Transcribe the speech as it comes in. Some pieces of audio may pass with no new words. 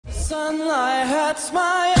Sunlight hurts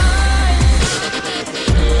my eyes.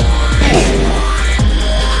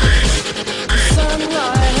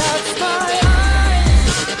 Sunlight hurts my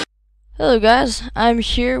eyes. Hello guys, I'm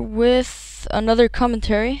here with another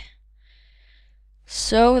commentary.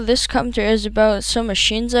 So this commentary is about some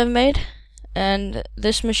machines I've made, and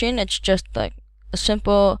this machine, it's just like a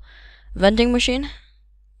simple vending machine.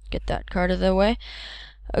 Get that cart out of the way.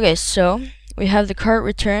 Okay, so we have the cart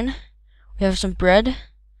return, we have some bread,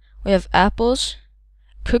 we have apples,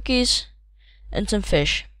 cookies, and some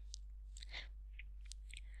fish.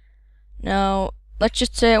 Now, let's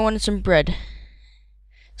just say I wanted some bread.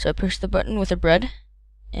 So I push the button with the bread,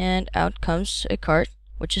 and out comes a cart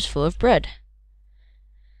which is full of bread.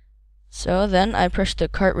 So then I press the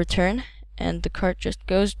cart return, and the cart just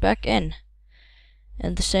goes back in.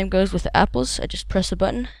 And the same goes with the apples. I just press the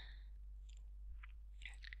button.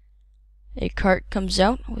 A cart comes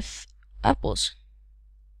out with apples.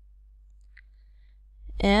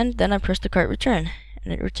 And then I press the cart return,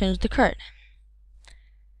 and it returns the cart.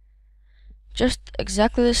 Just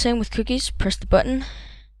exactly the same with cookies. Press the button.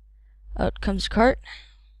 Out comes the cart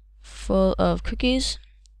full of cookies.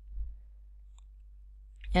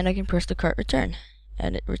 And I can press the cart return,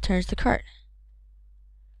 and it returns the cart.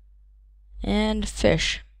 And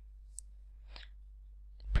fish.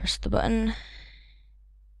 Press the button.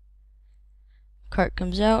 Cart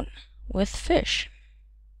comes out with fish.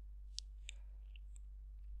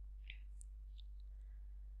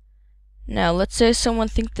 Now let's say someone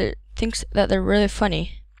thinks that they're really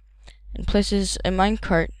funny and places a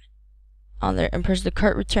minecart on there and presses the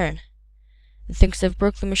cart return and thinks they've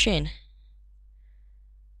broke the machine.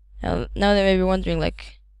 Now they may be wondering,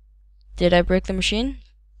 like, did I break the machine?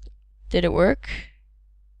 Did it work?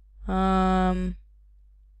 What?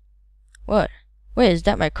 Wait, is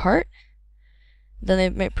that my cart? Then they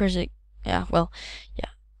may press it. Well,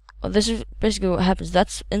 this is basically what happens.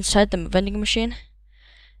 That's inside the vending machine,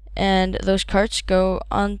 and those carts go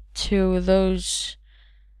onto those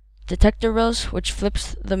detector rails, which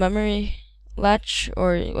flips the memory latch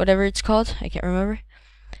or whatever it's called. I can't remember.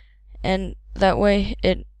 And that way,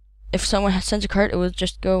 if someone sends a cart, it will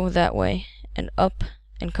just go that way and up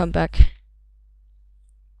and come back,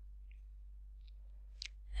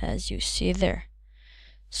 as you see there.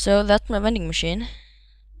 So that's my vending machine.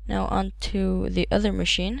 Now on to the other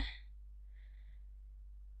machine,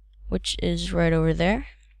 which is right over there.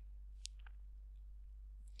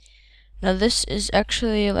 Now this is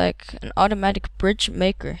actually like an automatic bridge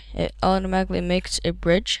maker. It automatically makes a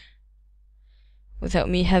bridge without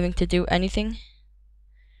me having to do anything.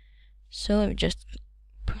 So let me just,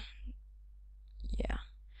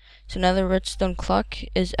 so now the redstone clock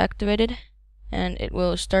is activated, and it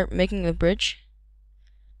will start making the bridge.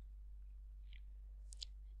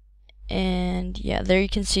 And there you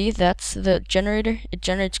can see that's the generator. It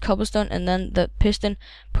generates cobblestone, and then the piston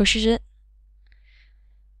pushes it.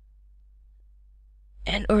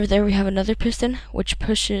 And over there we have another piston which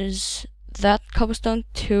pushes that cobblestone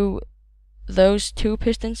to those two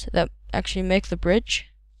pistons that actually make the bridge.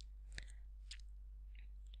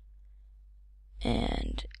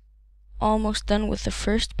 And almost done with the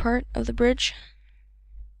first part of the bridge.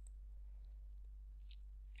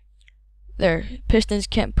 There, pistons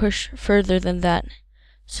can't push further than that.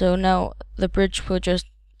 So now the bridge will just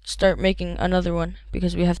start making another one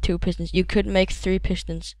because we have two pistons. You could make 3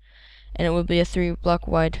 pistons, and it will be a 3-block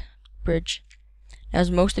wide bridge. As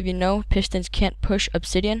most of you know, pistons can't push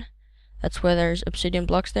obsidian. That's why there's obsidian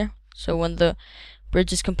blocks there. So when the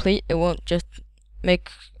bridge is complete, it won't just make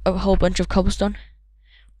a whole bunch of cobblestone.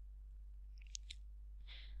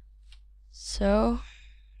 So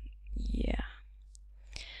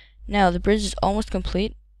now the bridge is almost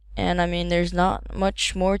complete, and I mean there's not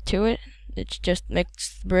much more to it. It just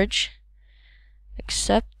makes the bridge,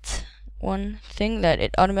 except one thing, that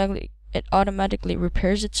it automatically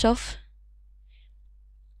repairs itself,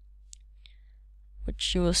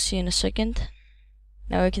 which you will see in a second.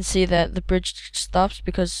 Now we can see that the bridge stops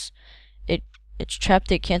because it's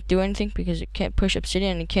trapped. It can't do anything because it can't push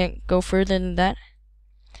obsidian, and it can't go further than that.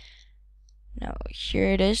 Now here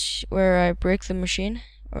it is where I break the machine,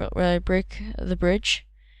 or where I break the bridge,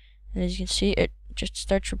 and as you can see, it just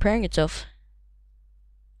starts repairing itself.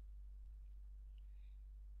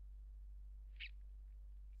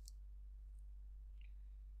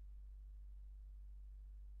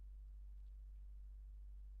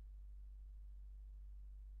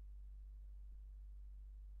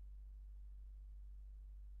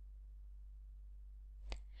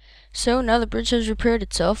 So now the bridge has repaired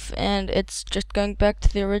itself, and it's just going back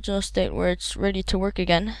to the original state where it's ready to work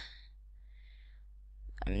again.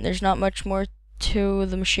 I mean, there's not much more to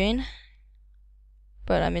the machine.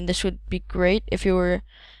 But I mean, this would be great if you were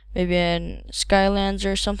maybe in Skylands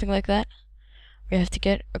or something like that. You have to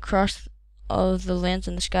get across all of the lands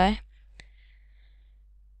in the sky.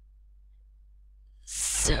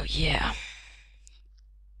 So yeah,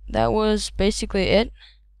 that was basically it.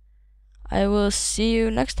 I will see you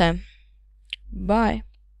next time. Bye.